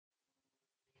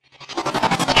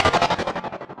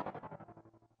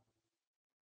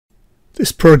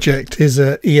This project is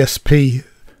a ESP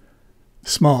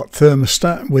smart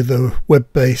thermostat with a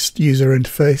web-based user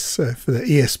interface. So for the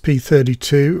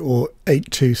ESP32 or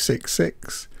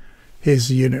 8266, here's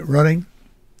the unit running.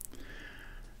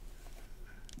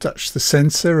 Touch the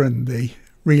sensor and the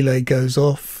relay goes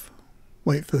off.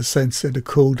 Wait for the sensor to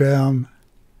cool down,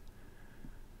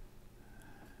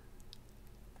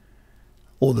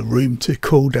 or the room to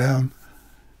cool down,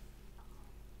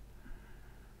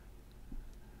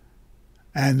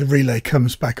 and the relay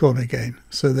comes back on again.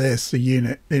 So there's the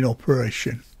unit in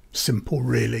operation. Simple,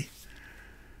 really.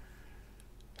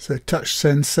 So touch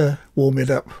sensor, warm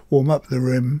up the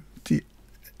room,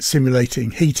 simulating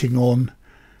heating on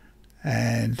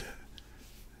and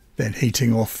then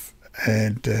heating off,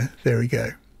 and there we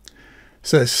go.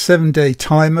 So it's a 7-day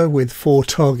timer with 4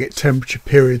 target temperature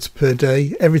periods per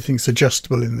day. Everything's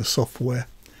adjustable in the software.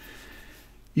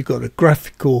 You've got a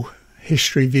graphical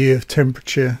history view of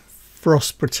temperature,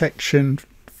 frost protection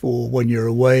for when you're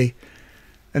away,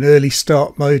 an early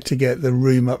start mode to get the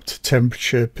room up to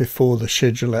temperature before the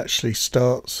schedule actually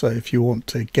starts. So if you want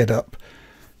to get up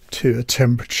to a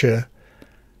temperature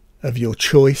of your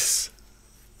choice,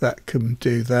 that can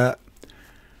do that.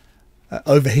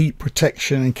 Overheat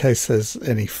protection in case there's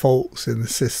any faults in the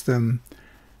system.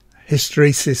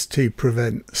 Hysteresis to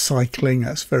prevent cycling,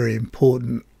 that's very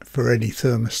important for any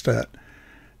thermostat.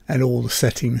 And all the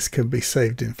settings can be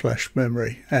saved in flash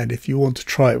memory. And if you want to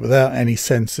try it without any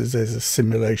sensors, there's a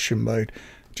simulation mode.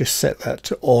 Just set that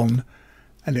to on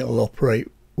and it'll operate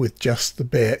with just the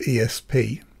bare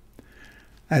ESP.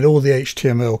 And all the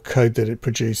HTML code that it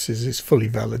produces is fully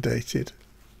validated.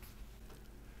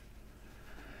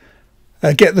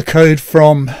 Get the code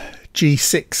from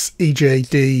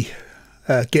G6EJD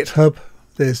GitHub.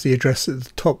 There's the address at the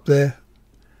top there.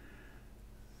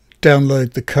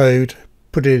 Download the code,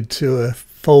 put it into a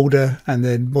folder, and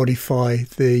then modify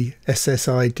the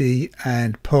SSID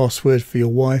and password for your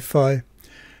Wi-Fi.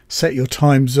 Set your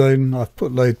time zone. I've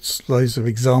put loads of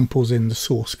examples in the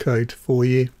source code for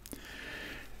you.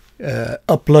 Compile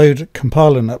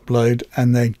and upload,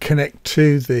 and then connect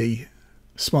to the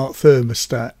smart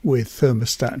thermostat with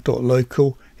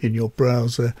thermostat.local in your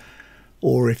browser,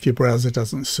 or if your browser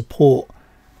doesn't support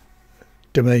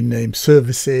domain name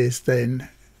services, then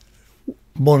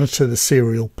monitor the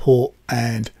serial port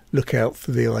and look out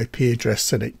for the IP address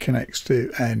that it connects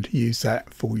to and use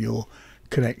that for your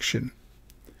connection.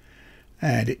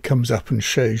 And it comes up and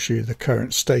shows you the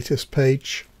current status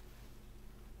page.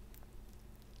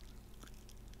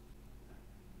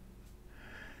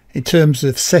 In terms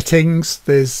of settings,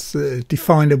 there's the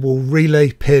definable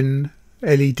relay pin,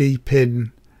 LED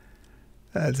pin,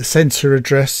 the sensor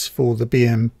address for the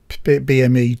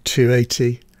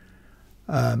BME280.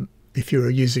 If you're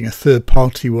using a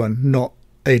third-party one, not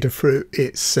Adafruit,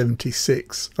 it's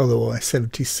 76, otherwise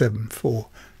 77 for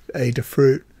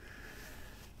Adafruit.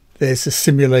 There's a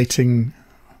simulating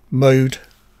mode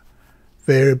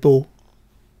variable,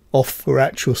 off for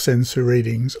actual sensor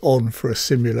readings, on for a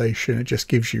simulation. It just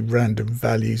gives you random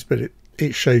values, but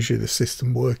it shows you the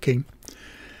system working.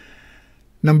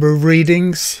 Number of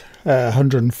readings,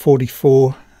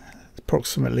 144,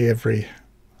 approximately every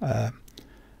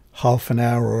half an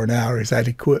hour or an hour is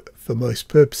adequate for most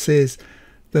purposes.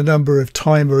 The number of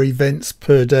timer events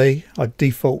per day, I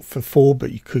default for 4,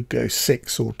 but you could go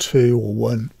 6 or 2 or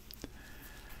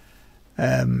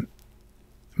 1.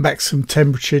 Maximum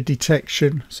temperature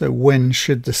detection, so when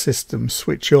should the system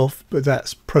switch off, but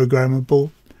that's programmable.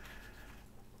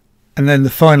 And then the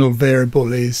final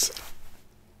variable is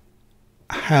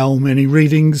how many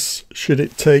readings should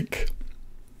it take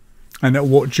and at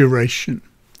what duration.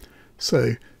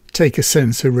 So take a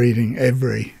sensor reading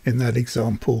every, in that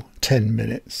example, 10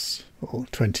 minutes or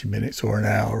 20 minutes or an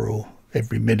hour, or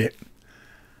every minute.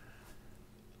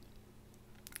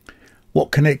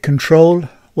 What can it control?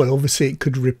 Well, obviously it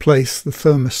could replace the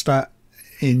thermostat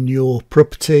in your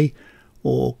property,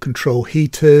 or control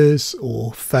heaters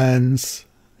or fans.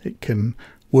 It can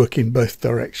work in both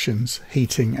directions,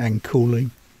 heating and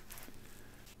cooling.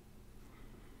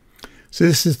 So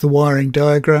this is the wiring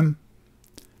diagram.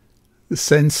 The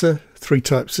sensor, 3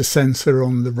 types of sensor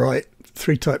on the right,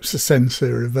 3 types of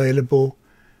sensor available,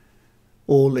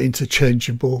 all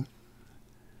interchangeable.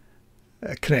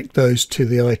 Connect those to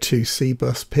the I2C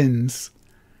bus pins.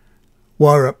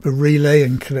 Wire up the relay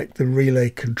and connect the relay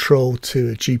control to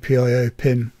a GPIO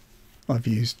pin. I've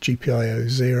used GPIO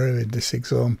 0 in this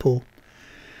example.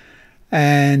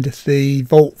 And the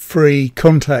volt-free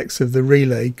contacts of the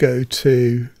relay go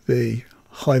to the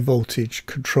high voltage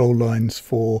control lines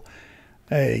for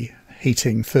a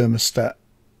heating thermostat.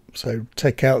 So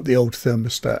take out the old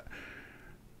thermostat,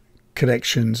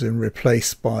 connections and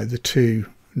replaced by the two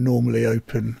normally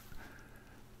open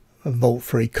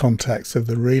volt-free contacts of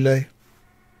the relay.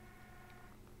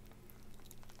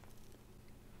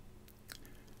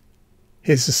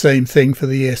 Here's the same thing for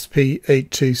the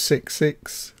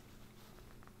ESP8266.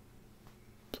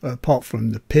 So apart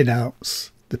from the pin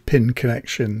outs, the pin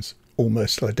connections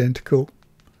almost identical.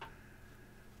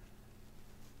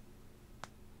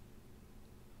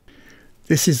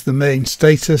 This is the main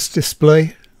status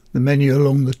display. The menu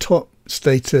along the top,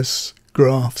 status,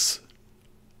 graphs,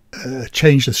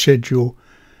 change the schedule,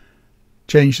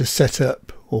 change the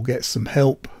setup or get some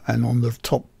help, and on the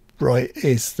top right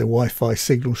is the Wi-Fi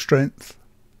signal strength.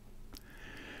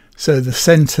 So the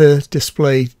center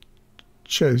display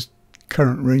shows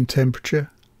current room temperature,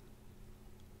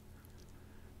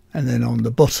 and then on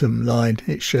the bottom line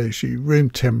it shows you room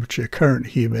temperature, current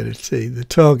humidity, the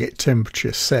target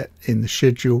temperature set in the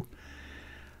schedule,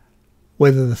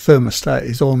 whether the thermostat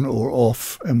is on or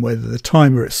off, and whether the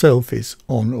timer itself is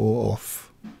on or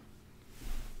off.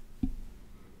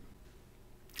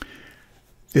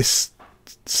 This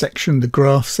section, the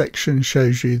graph section,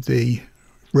 shows you the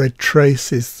red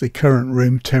trace is the current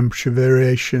room temperature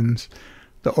variations,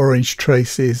 the orange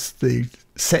trace is the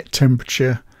set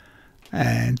temperature,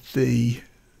 and the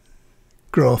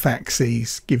graph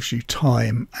axis gives you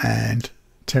time and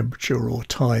temperature, or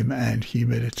time and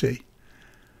humidity.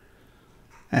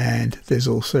 And there's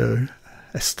also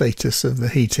a status of the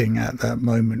heating at that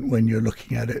moment when you're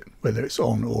looking at it, whether it's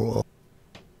on or off.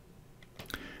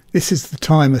 This is the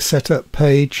timer setup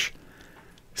page,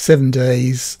 7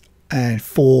 days and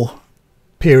 4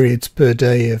 periods per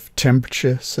day of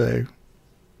temperature. So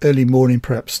early morning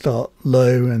perhaps start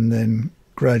low and then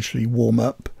gradually warm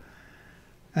up,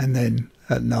 and then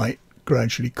at night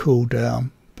gradually cool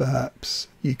down. Perhaps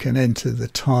you can enter the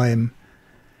time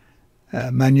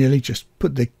manually, just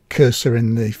put the cursor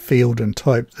in the field and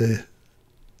type the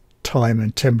time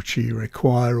and temperature you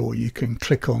require, or you can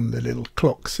click on the little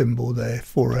clock symbol there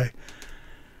for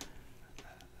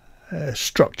a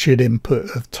structured input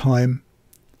of time.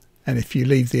 And if you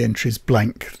leave the entries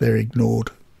blank, they're ignored.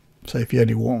 So if you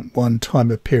only want one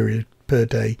timer period per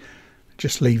day,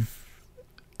 just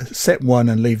set one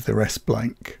and leave the rest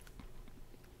blank.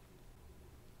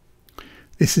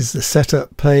 This is the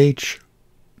setup page.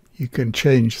 You can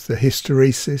change the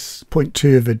hysteresis.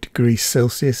 0.2 of a degree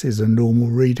Celsius is a normal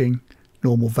reading,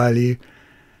 normal value,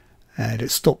 and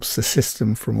it stops the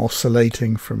system from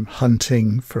oscillating, from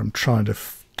hunting, from trying to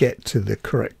get to the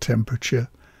correct temperature.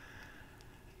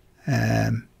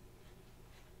 You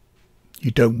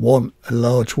don't want a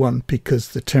large one because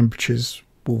the temperatures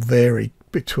will vary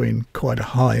between quite a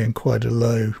high and quite a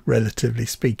low, relatively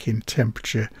speaking,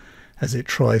 temperature as it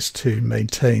tries to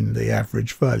maintain the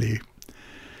average value.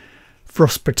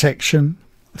 Frost protection,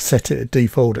 set it at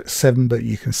default at 7, but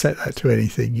you can set that to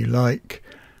anything you like.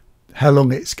 How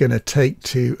long it's going to take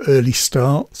to early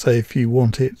start, so if you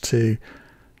want it to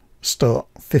start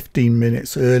 15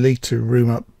 minutes early to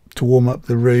warm up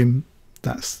the room,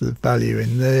 that's the value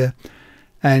in there.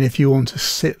 And if you want to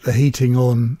sit the heating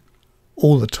on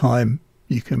all the time,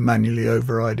 you can manually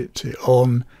override it to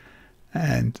on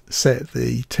and set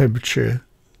the temperature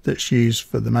that's used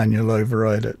for the manual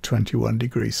override at 21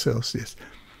 degrees Celsius.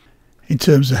 In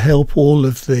terms of help, all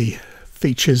of the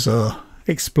features are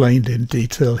explained in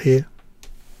detail here.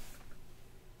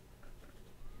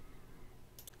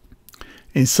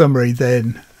 In summary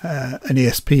then, an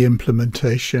ESP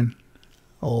implementation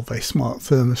of a smart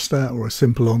thermostat or a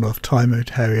simple on-off timer,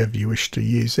 however you wish to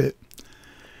use it.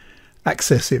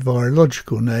 Access it via a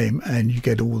logical name and you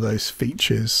get all those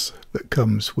features that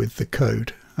comes with the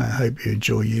code. I hope you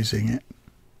enjoy using it.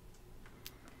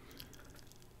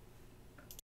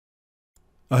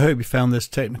 I hope you found this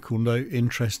technical note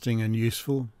interesting and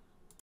useful.